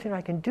 there's nothing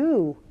I can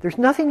do. There's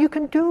nothing you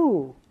can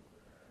do.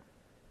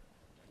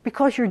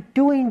 Because your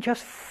doing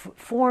just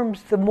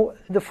forms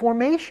the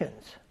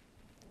formations.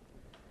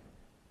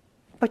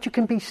 But you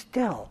can be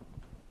still.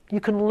 You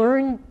can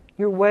learn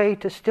your way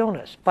to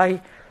stillness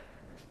by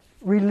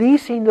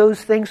releasing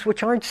those things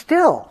which aren't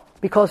still,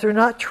 because they're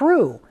not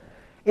true.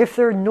 If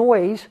they're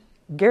noise,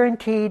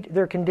 guaranteed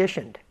they're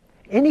conditioned.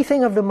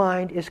 Anything of the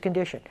mind is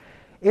conditioned.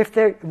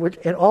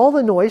 And all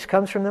the noise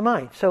comes from the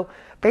mind. So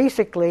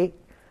basically,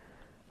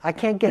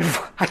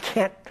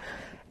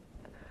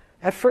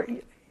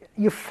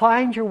 you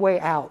find your way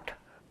out.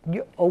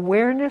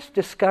 Awareness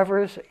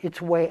discovers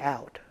its way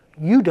out.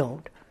 You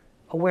don't.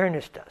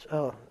 Awareness does.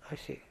 Oh, I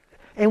see.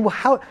 And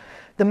how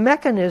the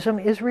mechanism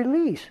is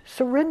release,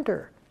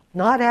 surrender,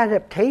 not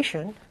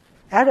adaptation.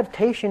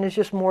 Adaptation is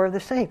just more of the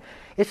same.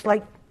 It's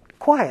like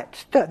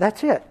quiet.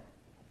 That's it.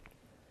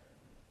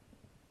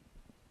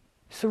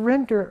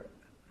 Surrender,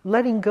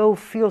 letting go,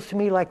 feels to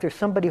me like there's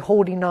somebody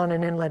holding on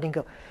and then letting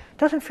go. It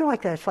doesn't feel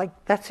like that. It's like,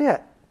 that's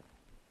it.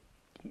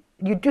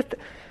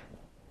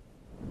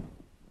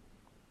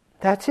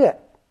 That's it.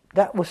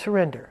 That was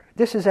surrender.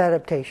 This is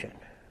adaptation.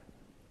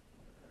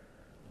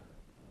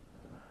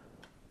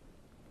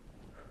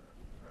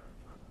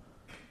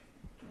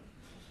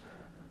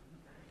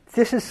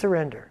 This is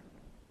surrender.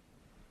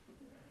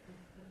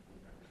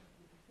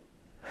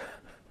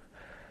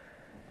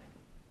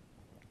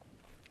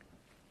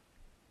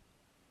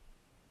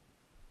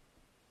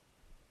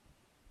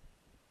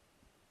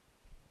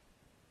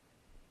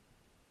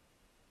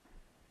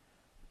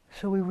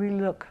 So we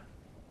relook.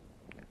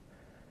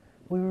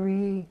 We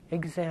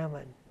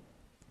re-examine.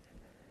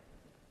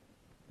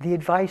 the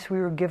advice we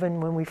were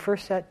given when we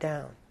first sat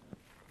down.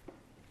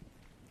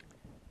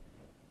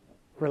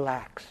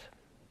 Relax.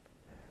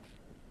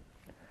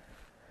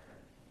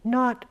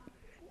 Not,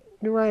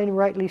 Ryan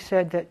rightly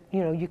said that,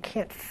 you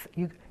can't,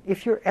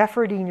 if you're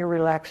efforting your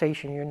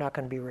relaxation, you're not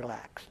going to be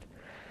relaxed.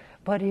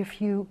 But if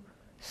you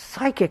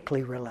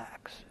psychically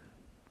relax,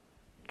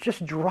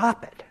 just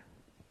drop it,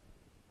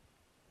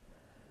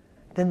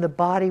 then the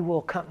body will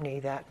accompany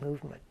that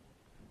movement.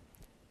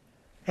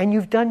 And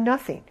you've done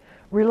nothing.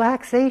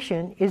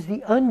 Relaxation is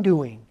the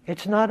undoing.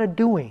 It's not a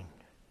doing.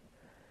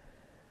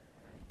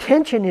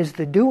 Tension is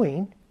the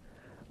doing.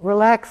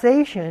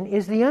 Relaxation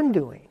is the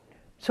undoing.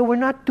 So we're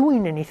not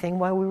doing anything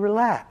while we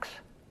relax.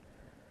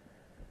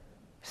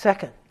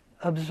 Second,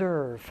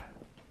 observe.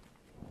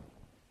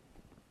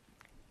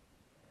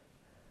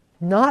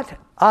 Not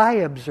I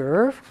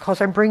observe, because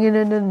I'm bringing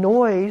in a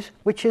noise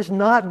which is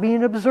not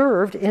being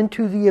observed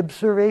into the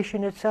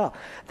observation itself.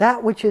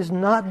 That which is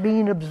not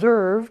being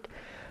observed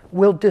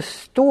will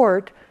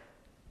distort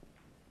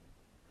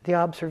the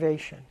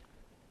observation.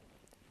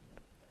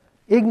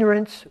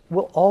 Ignorance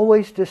will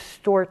always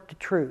distort the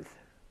truth.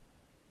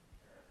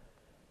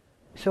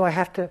 So I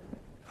have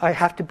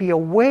to be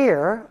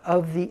aware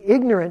of the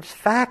ignorance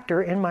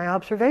factor in my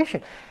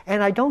observation.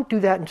 And I don't do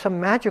that in some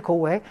magical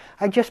way.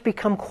 I just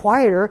become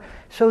quieter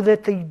so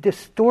that the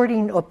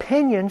distorting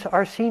opinions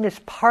are seen as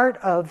part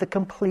of the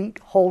complete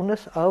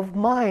wholeness of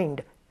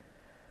mind.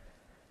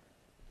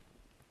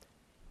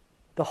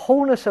 The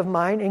wholeness of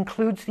mind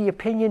includes the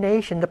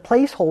opinionation, the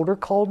placeholder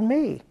called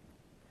me,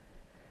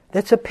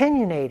 that's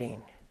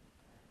opinionating.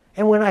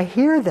 And when I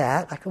hear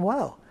that, I go,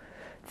 wow,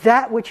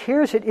 that which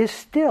hears it is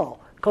still,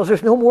 because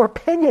there's no more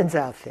opinions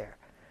out there.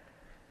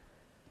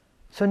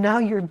 So now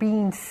you're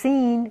being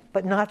seen,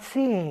 but not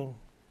seeing.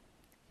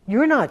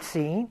 You're not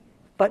seen,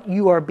 but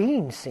you are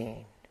being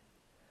seen.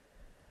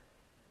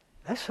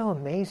 That's so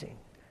amazing.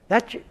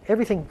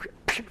 Everything,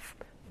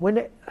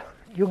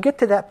 you'll get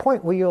to that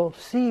point where you'll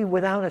see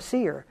without a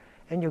seer,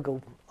 and you'll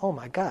go, oh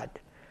my God.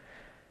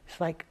 It's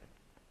like,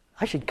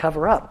 I should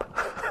cover up.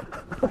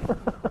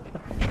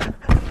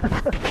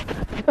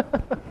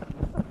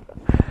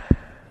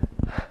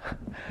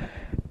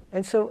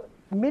 And so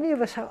many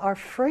of us are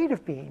afraid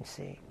of being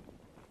seen.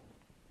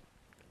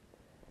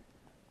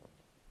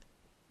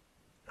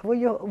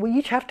 We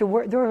each have to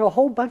work. There are a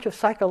whole bunch of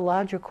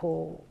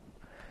psychological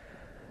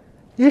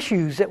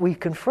issues that we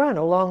confront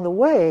along the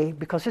way,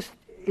 because this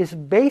is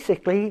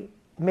basically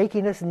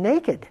making us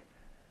naked.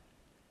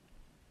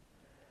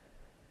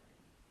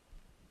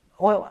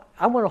 Well,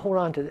 I want to hold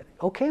on to that.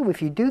 Okay,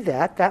 if you do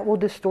that, that will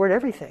distort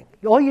everything.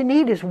 All you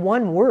need is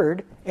one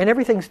word, and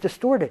everything's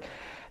distorted.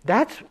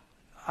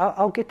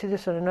 I'll get to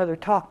this in another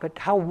talk, but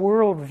how the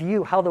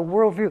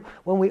worldview,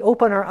 when we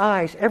open our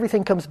eyes,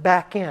 everything comes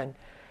back in.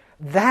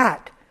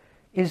 That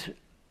is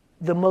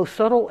the most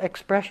subtle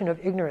expression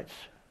of ignorance,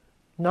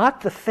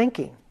 not the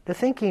thinking. The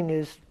thinking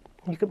is,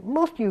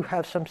 most of you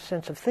have some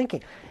sense of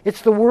thinking.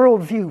 It's the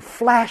worldview,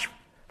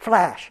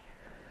 flash.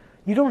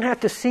 You don't have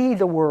to see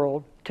the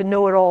world to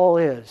know it all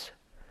is.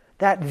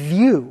 That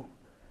view,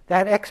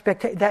 that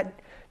expectation, that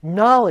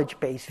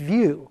knowledge-based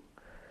view,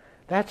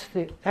 that's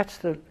the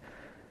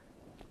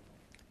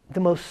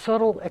most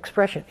subtle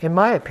expression, in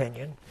my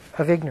opinion,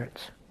 of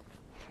ignorance.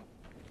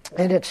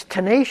 And it's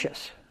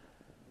tenacious.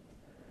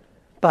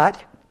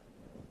 But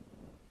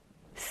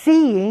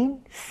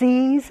seeing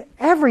sees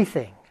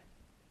everything.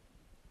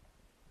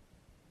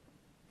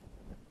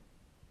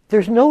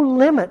 There's no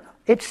limit.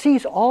 It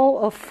sees all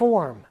of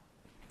form.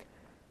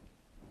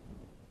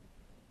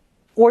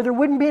 Or there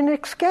wouldn't be an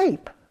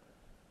escape.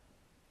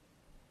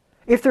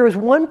 If there is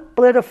one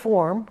bit of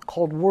form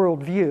called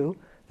worldview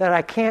that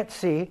I can't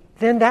see,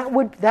 then that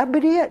would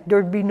be it.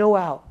 There'd be no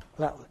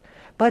outlet.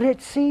 But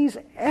it sees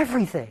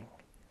everything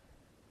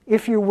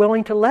if you're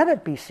willing to let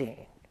it be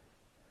seen.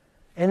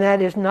 And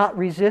that is not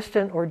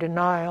resistant or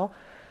denial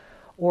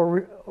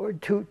or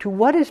to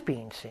what is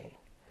being seen.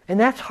 And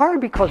that's hard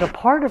because a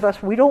part of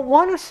us we don't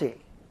want to see.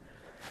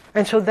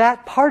 And so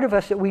that part of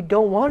us that we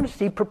don't want to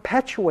see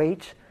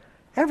perpetuates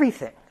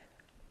everything.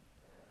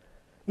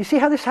 You see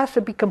how this has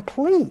to be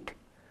complete.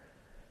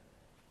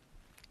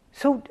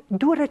 So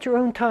do it at your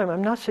own time.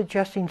 I'm not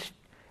suggesting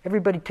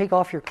everybody take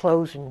off your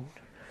clothes and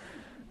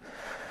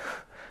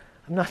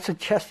I'm not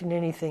suggesting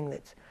anything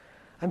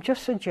I'm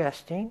just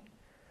suggesting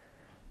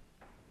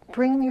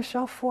bring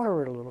yourself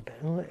forward a little bit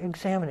and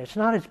examine it. It's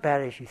not as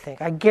bad as you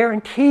think. I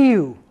guarantee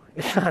you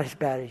it's not as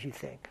bad as you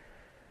think.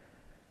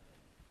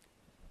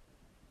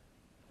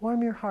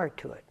 Warm your heart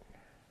to it.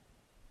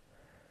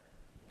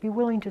 Be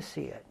willing to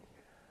see it,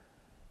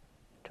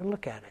 to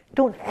look at it.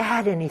 Don't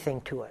add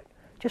anything to it.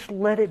 Just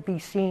let it be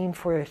seen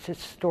for its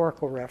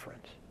historical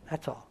reference.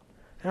 That's all.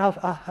 And I'll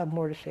have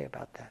more to say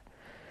about that.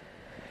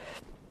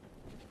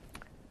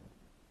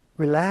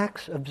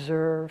 Relax,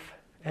 observe,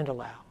 and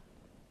allow.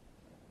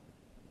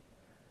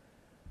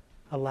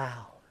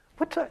 Allow.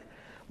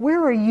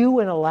 Where are you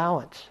in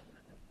allowance?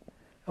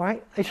 All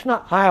right? It's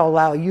not I'll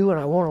allow you and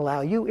I won't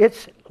allow you.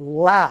 It's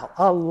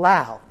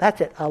allow. That's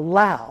it.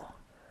 Allow.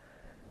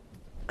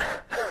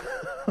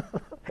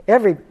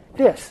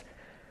 This.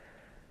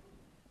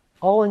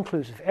 All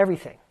inclusive,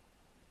 everything.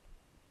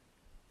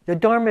 The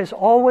Dharma is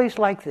always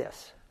like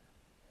this.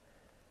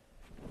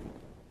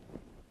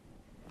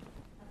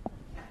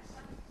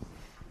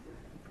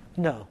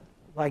 No,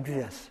 like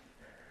this.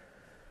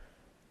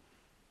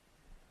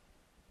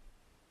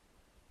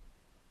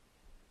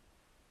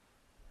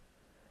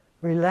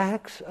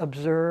 Relax,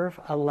 observe,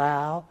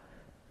 allow,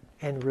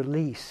 and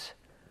release.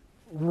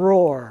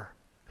 Roar.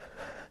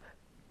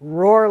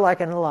 Roar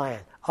like a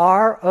lion.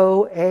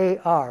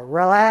 R-O-A-R.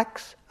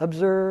 Relax,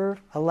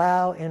 observe,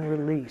 allow, and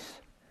release.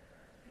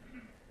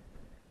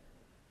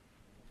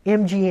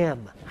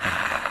 MGM.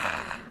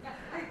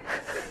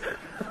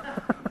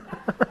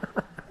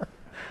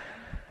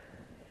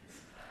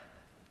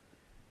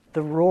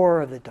 The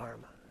roar of the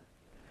Dharma.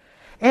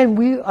 And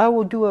I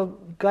will do a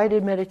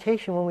guided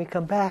meditation when we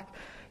come back,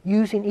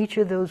 using each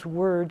of those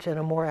words in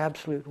a more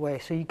absolute way,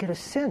 so you get a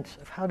sense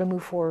of how to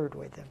move forward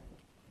with them.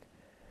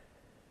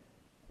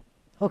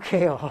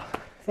 Okay, all.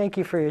 Thank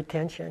you for your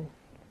attention.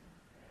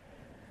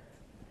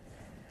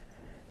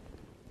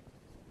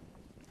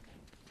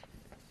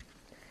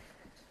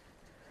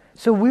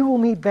 So we will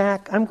meet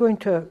back. I'm going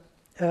to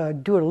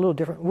do it a little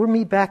different. We'll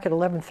meet back at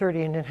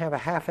 11:30 and then have a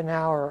half an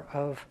hour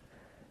of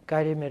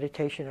guided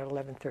meditation at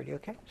 11:30,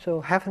 okay? So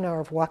half an hour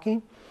of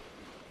walking,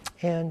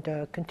 and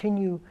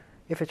continue,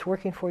 if it's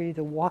working for you,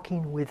 the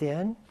walking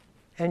within.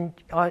 And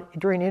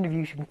during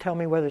interviews, you can tell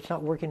me whether it's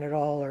not working at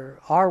all or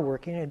are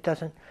working. It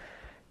doesn't.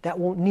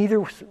 Neither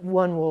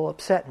one will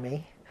upset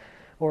me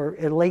or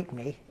elate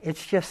me.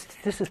 It's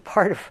just, this is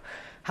part of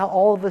how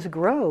all of us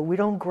grow. We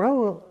don't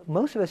grow,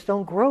 most of us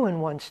don't grow in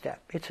one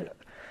step. It's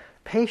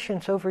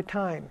patience over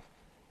time.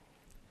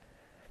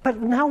 But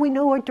now we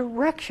know a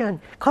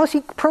direction, because he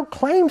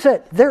proclaims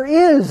it. There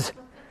is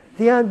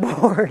the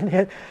unborn.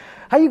 How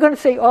are you going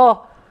to say,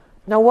 oh,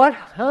 now what?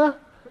 Huh?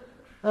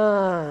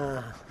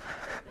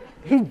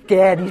 He's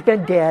dead. He's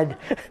been dead.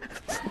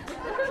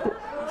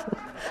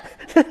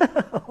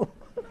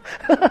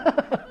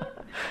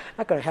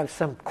 Not going to have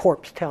some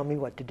corpse tell me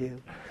what to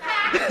do.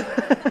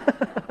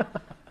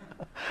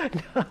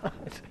 No.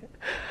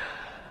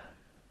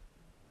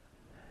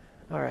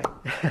 All right.